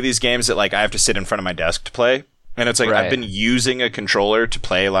to play these games that like I have to sit in front of my desk to play. And it's like Right. I've been using a controller to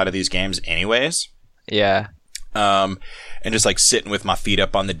play a lot of these games anyways. Yeah. And just like sitting with my feet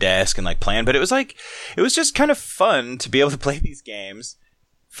up on the desk and like playing. But it was just kind of fun to be able to play these games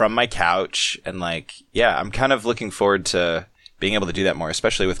from my couch. And like, yeah, I'm kind of looking forward to being able to do that more,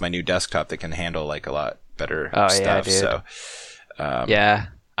 especially with my new desktop that can handle like a lot better Oh, yeah, stuff. dude. So, Yeah.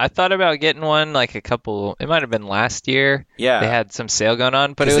 I thought about getting one like it might have been last year. yeah. They had some sale going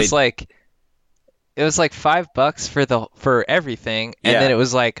on, but it 'Cause was like $5 for everything, and Yeah. then it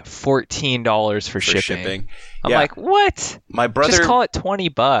was like $14 for shipping. I'm Yeah. like, what? My brother, Just call it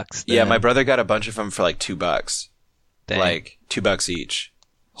 $20. yeah, then. my brother got a bunch of them for like $2. Dang. Like $2 each.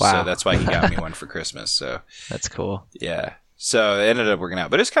 Wow. So that's why he got me one for Christmas. So That's cool. yeah. So it ended up working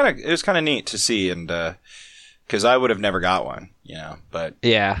out, but it was kind of neat to see, and because I would have never got one, you know, but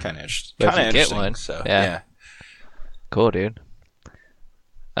Yeah. kind of interesting. But if Kind of you get interesting. one, So yeah. yeah. Cool, dude.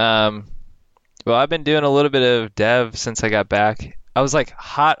 Well, I've been doing a little bit of dev since I got back. I was like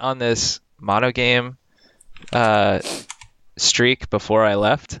hot on this mono game streak before I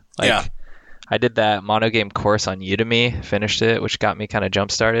left. Like, Yeah. I did that mono game course on Udemy, finished it, which got me kind of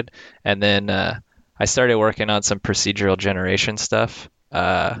jump started, and then I started working on some procedural generation stuff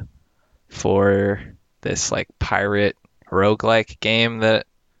for this like pirate roguelike game that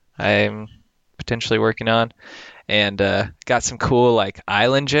I'm potentially working on. and got some cool like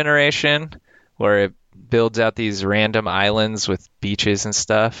island generation where it builds out these random islands with beaches and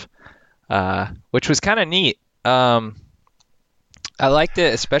stuff, which was kind of neat. I liked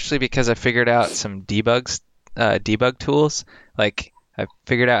it especially because I figured out some debug tools. Like I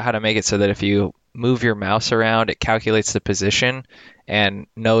figured out how to make it so that if you move your mouse around, it calculates the position and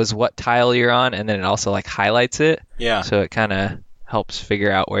knows what tile you're on, and then it also like highlights it. Yeah. So it kind of helps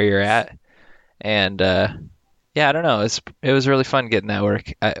figure out where you're at. And yeah, I don't know. It was really fun getting that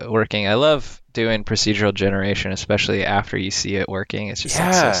working. I love doing procedural generation, especially after you see it working. It's just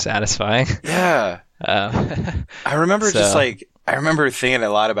like, so satisfying. Yeah. I remember I remember thinking a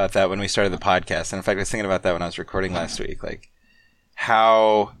lot about that when we started the podcast. And in fact, I was thinking about that when I was recording last week. Like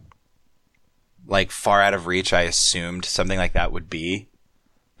how like far out of reach I assumed something like that would be.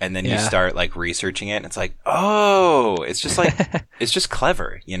 And then you start like researching it and it's like, oh, it's just like, it's just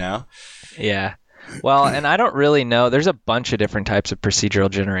clever, you know? Yeah. Well, and I don't really know. There's a bunch of different types of procedural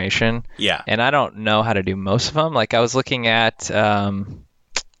generation. Yeah. And I don't know how to do most of them. Like I was looking at,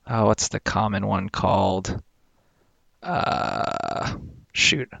 what's the common one called? Blanking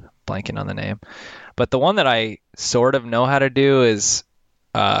on the name. But the one that I sort of know how to do is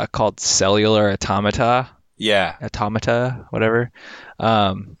called cellular automata. Yeah. Automata, whatever.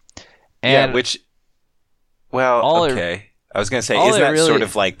 And okay. I was going to say, isn't that sort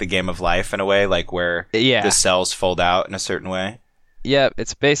of like the game of life in a way, like where the cells fold out in a certain way? Yeah,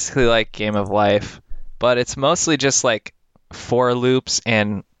 it's basically like Game of Life, but it's mostly just like for loops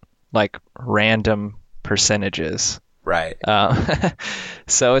and like random percentages. Right.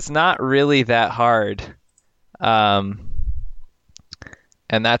 So it's not really that hard. And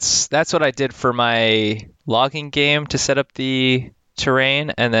that's what I did for my logging game to set up the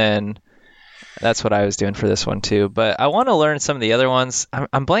terrain, and then that's what I was doing for this one too. But I want to learn some of the other ones.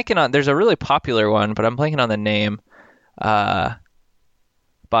 I'm blanking on. There's a really popular one, but I'm blanking on the name. But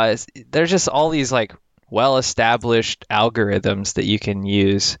there's just all these like well-established algorithms that you can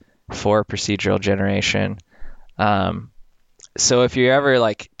use for procedural generation. So if you're ever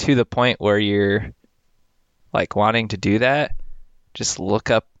like to the point where you're like wanting to do that, just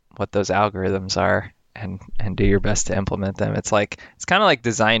look up what those algorithms are and do your best to implement them. It's kind of like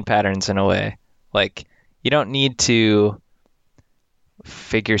design patterns in a way. Like you don't need to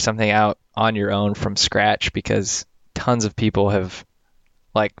figure something out on your own from scratch because tons of people have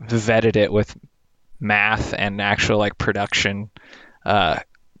like vetted it with math and actual like production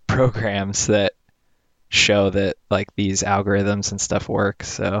programs that show that like these algorithms and stuff work.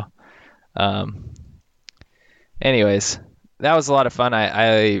 So anyways, that was a lot of fun.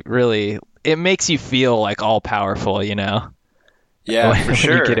 I really, it makes you feel like all powerful, you know? Yeah, when for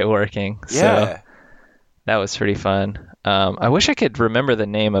sure. you get it working. Yeah. So that was pretty fun. I wish I could remember the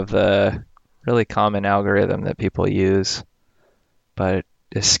name of the really common algorithm that people use, but it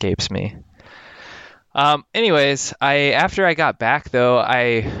escapes me. Anyways, after I got back though,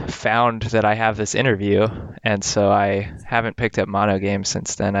 I found that I have this interview, and so I haven't picked up Monogames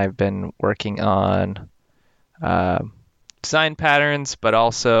since then. I've been working on design patterns, but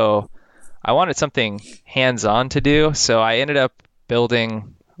also I wanted something hands-on to do, so I ended up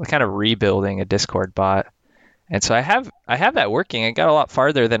rebuilding a Discord bot, and so I have that working. I got a lot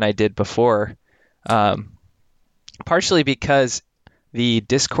farther than I did before, partially because the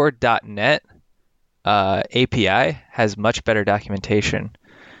Discord.net API has much better documentation,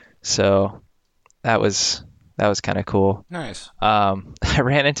 so that was kind of cool. Nice. I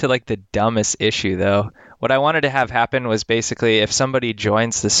ran into like the dumbest issue though. What I wanted to have happen was basically if somebody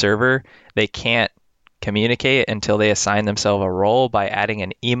joins the server, they can't communicate until they assign themselves a role by adding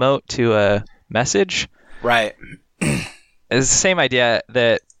an emote to a message. Right. It's the same idea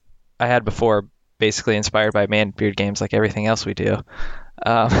that I had before, basically inspired by Man Beard Games, like everything else we do.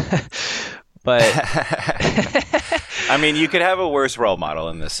 But I mean, you could have a worse role model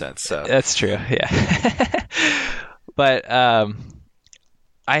in this sense. So that's true. Yeah. But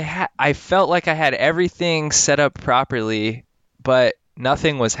I felt like I had everything set up properly, but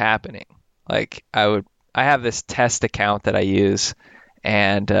nothing was happening. Like I have this test account that I use,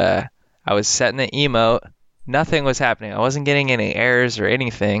 and I was setting the emote. Nothing was happening. I wasn't getting any errors or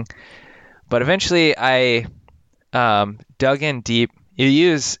anything. But eventually I dug in deep. You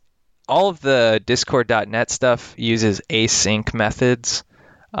use all of the Discord.net stuff uses async methods.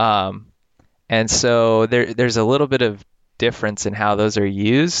 And so there's a little bit of difference in how those are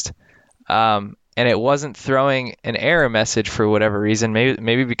used. And it wasn't throwing an error message for whatever reason.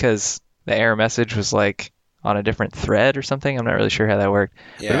 Maybe because the error message was like on a different thread or something. I'm not really sure how that worked.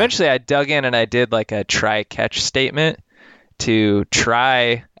 Yeah. But eventually I dug in and I did like a try catch statement to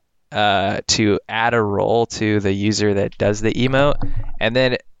try to add a role to the user that does the emote, and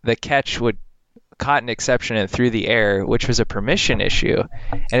then the catch would caught an exception and threw the error, which was a permission issue.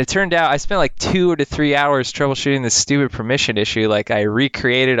 And it turned out I spent like 2 to 3 hours troubleshooting this stupid permission issue. Like I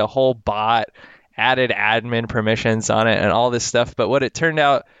recreated a whole bot, added admin permissions on it and all this stuff. But what it turned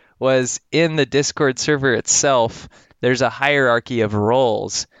out was in the Discord server itself, there's a hierarchy of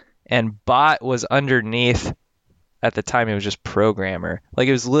roles, and bot was underneath. At the time, it was just programmer. Like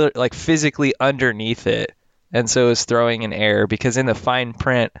it was like physically underneath it. And so it was throwing an error because in the fine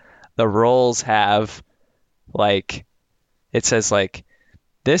print, the roles have like, it says like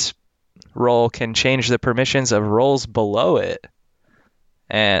this role can change the permissions of roles below it.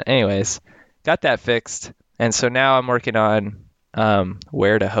 And anyways, got that fixed. And so now I'm working on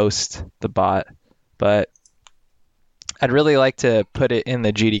where to host the bot, but I'd really like to put it in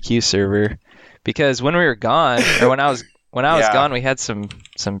the GDQ server because when we were gone, or when I was gone, we had some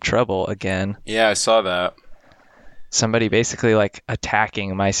trouble again. Yeah, I saw that. Somebody basically like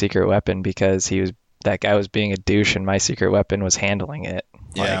attacking my secret weapon because that guy was being a douche and my secret weapon was handling it.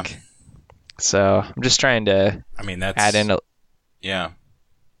 Yeah. Like, so I'm just trying to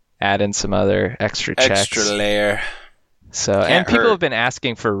add in some other extra checks. Extra layer. So and people have been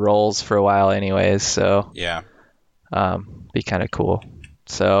asking for roles for a while anyways, so yeah. Be kind of cool.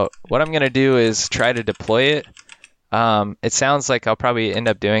 So what I'm going to do is try to deploy it. It sounds like I'll probably end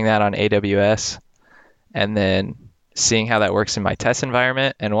up doing that on AWS and then seeing how that works in my test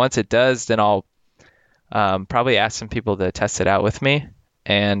environment. And once it does, then I'll probably ask some people to test it out with me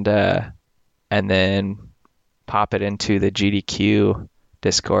and then pop it into the GDQ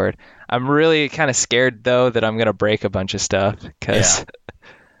Discord. I'm really kind of scared, though, that I'm going to break a bunch of stuff because,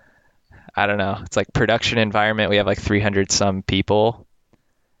 I don't know, it's like production environment. We have like 300 some people.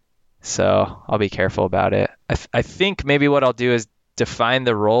 So I'll be careful about it. I think maybe what I'll do is define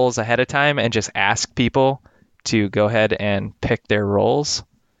the roles ahead of time and just ask people to go ahead and pick their roles.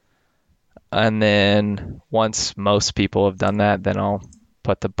 And then once most people have done that, then I'll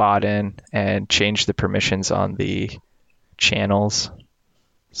put the bot in and change the permissions on the channels.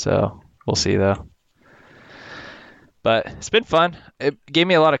 So we'll see though. But it's been fun. It gave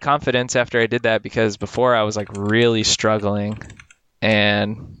me a lot of confidence after I did that because before I was like really struggling.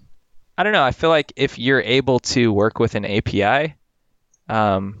 And I don't know, I feel like if you're able to work with an API,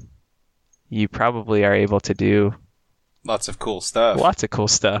 you probably are able to do lots of cool stuff.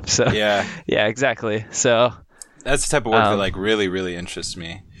 So yeah, exactly. So that's the type of work that like really, really interests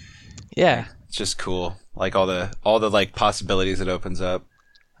me. Yeah, it's just cool. Like all the like possibilities it opens up.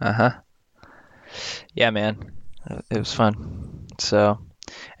 Yeah, man, it was fun. So,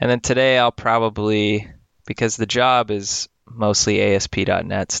 and then today I'll probably, because the job is mostly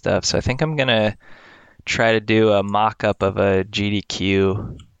ASP.NET stuff, so I think I'm gonna try to do a mock-up of a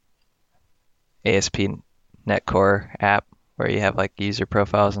GDQ ASP.NET Core app where you have like user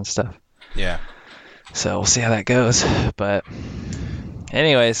profiles and stuff. Yeah. So we'll see how that goes. But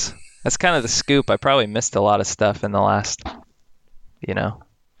anyways, that's kind of the scoop. I probably missed a lot of stuff in the last,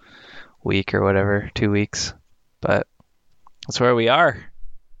 week or whatever, 2 weeks. But that's where we are.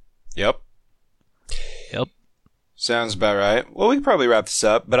 Yep. Sounds about right. Well, we can probably wrap this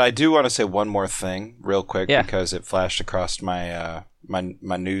up, but I do want to say one more thing real quick because it flashed across my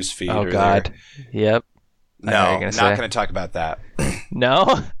my news feed. Oh, God. Yep. No, not going to talk about that.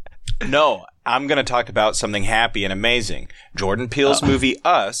 No? No, I'm going to talk about something happy and amazing. Jordan Peele's movie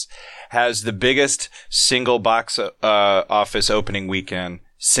Us has the biggest single box office opening weekend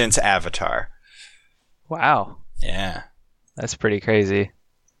since Avatar. Wow. Yeah. That's pretty crazy.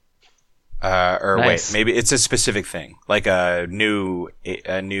 Nice. Wait, maybe it's a specific thing, like a new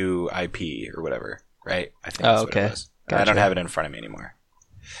IP or whatever, right? I think that's what it was. Gotcha. I don't have it in front of me anymore.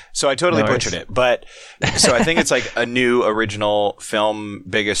 So I totally butchered it, but so I think it's like a new original film,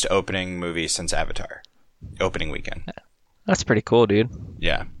 biggest opening movie since Avatar, opening weekend. That's pretty cool, dude.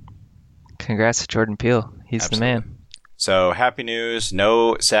 Yeah. Congrats to Jordan Peele. He's the man. So happy news,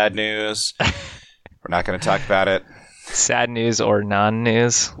 no sad news. We're not going to talk about it. Sad news or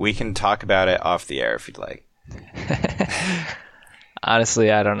non-news? We can talk about it off the air if you'd like.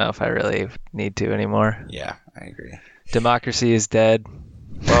 Honestly, I don't know if I really need to anymore. Yeah, I agree. Democracy is dead.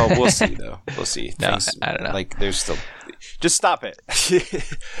 Well, we'll see, though. We'll see. No, I don't know. Like, there's still... Just stop it.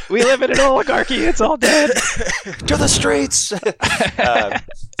 We live in an oligarchy. It's all dead. To the streets!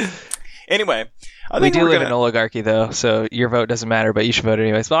 Anyway... We do live in an oligarchy, though, so your vote doesn't matter, but you should vote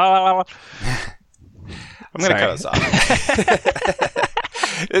anyways. I'm going to cut us off.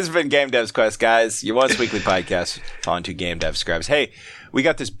 This has been Game Devs Quest, guys. Your once weekly podcast on to Game Dev Scribes. Hey, we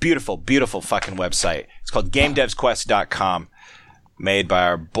got this beautiful, beautiful fucking website. It's called GameDevsQuest.com. made by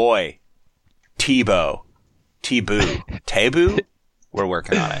our boy, T-Boo. Taboo? We're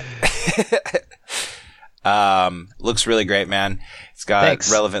working on it. Looks really great, man. It's got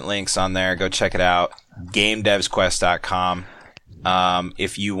relevant links on there. Go check it out. GameDevsQuest.com.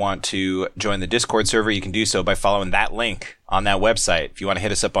 If you want to join the Discord server, you can do so by following that link on that website. If you want to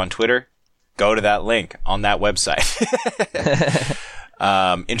hit us up on Twitter, go to that link on that website.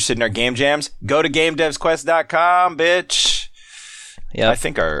 Interested in our game jams? Go to GameDevsQuest.com, bitch. Yeah, I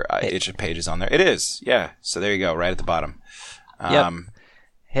think our itch page is on there. It is, yeah. So there you go, right at the bottom.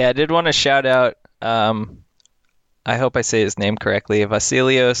 Hey, I did want to shout out. I hope I say his name correctly.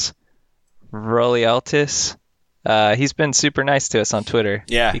 Vasilios Rolialtis. He's been super nice to us on Twitter.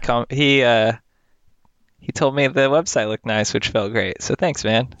 Yeah. He told me the website looked nice, which felt great. So thanks,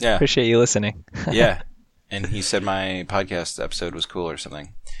 man. Yeah. Appreciate you listening. Yeah. And he said my podcast episode was cool or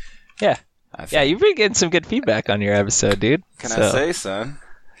something. Yeah. Yeah, you've been getting some good feedback on your episode, dude. Can I say, son?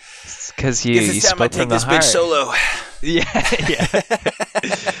 Because you spoke from the heart. Bitch solo.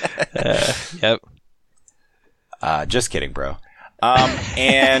 Yep. Just kidding, bro.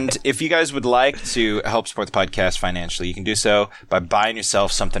 And if you guys would like to help support the podcast financially, you can do so by buying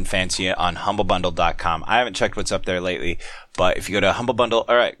yourself something fancy on humblebundle.com. I haven't checked what's up there lately, but if you go to Humble Bundle,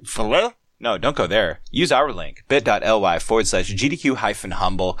 all right, no, don't go there. Use our link,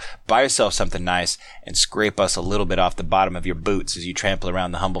 bit.ly/GDQ-humble. Buy yourself something nice and scrape us a little bit off the bottom of your boots as you trample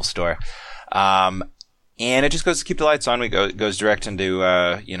around the Humble store. And it just goes to keep the lights on. It goes direct into,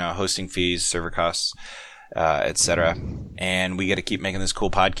 hosting fees, server costs, etc. And we get to keep making this cool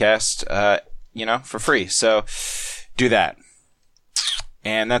podcast, for free. So do that.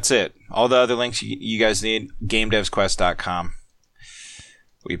 And that's it. All the other links you guys need, GameDevsQuest.com.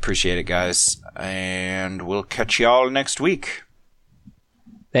 We appreciate it, guys. And we'll catch y'all next week.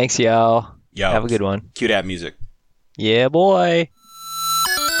 Thanks, y'all. Yo, have a good one. Cue that music. Yeah, boy.